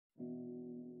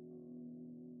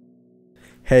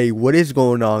Hey, what is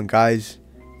going on, guys?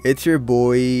 It's your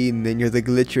boy Ninyor the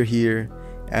Glitcher here,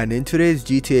 and in today's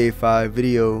GTA 5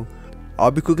 video,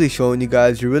 I'll be quickly showing you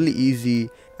guys a really easy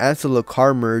and solo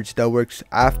car merge that works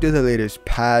after the latest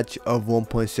patch of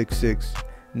 1.66.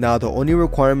 Now, the only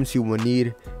requirements you will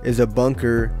need is a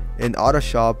bunker, an auto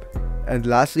shop, and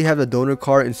lastly have the donor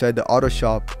car inside the auto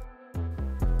shop.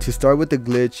 To start with the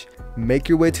glitch, make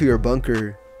your way to your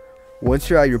bunker. Once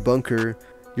you're at your bunker,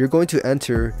 you're going to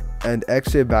enter and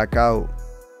exit back out.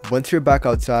 Once you're back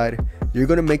outside, you're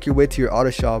going to make your way to your auto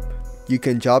shop. You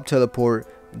can job teleport,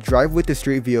 drive with the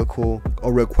street vehicle,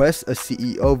 or request a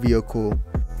CEO vehicle.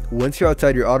 Once you're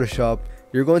outside your auto shop,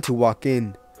 you're going to walk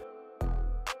in.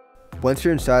 Once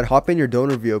you're inside, hop in your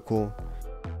donor vehicle.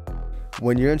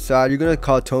 When you're inside, you're going to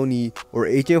call Tony or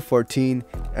Agent 14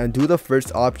 and do the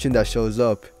first option that shows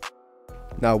up.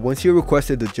 Now, once you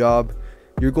requested the job,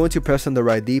 you're going to press on the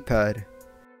right D-pad.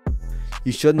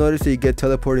 You should notice that you get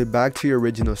teleported back to your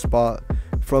original spot.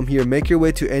 From here, make your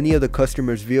way to any of the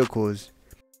customer's vehicles.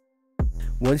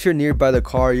 Once you're nearby the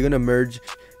car you're going to merge,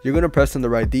 you're going to press on the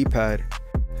right D-pad.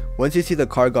 Once you see the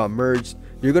car got merged,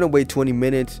 you're going to wait 20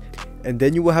 minutes and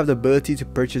then you will have the ability to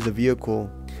purchase a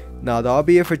vehicle. Now, that'll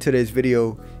be it for today's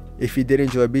video. If you did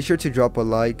enjoy, be sure to drop a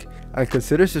like and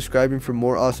consider subscribing for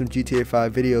more awesome GTA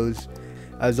 5 videos.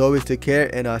 As always, take care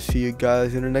and I'll see you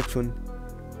guys in the next one.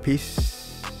 Peace.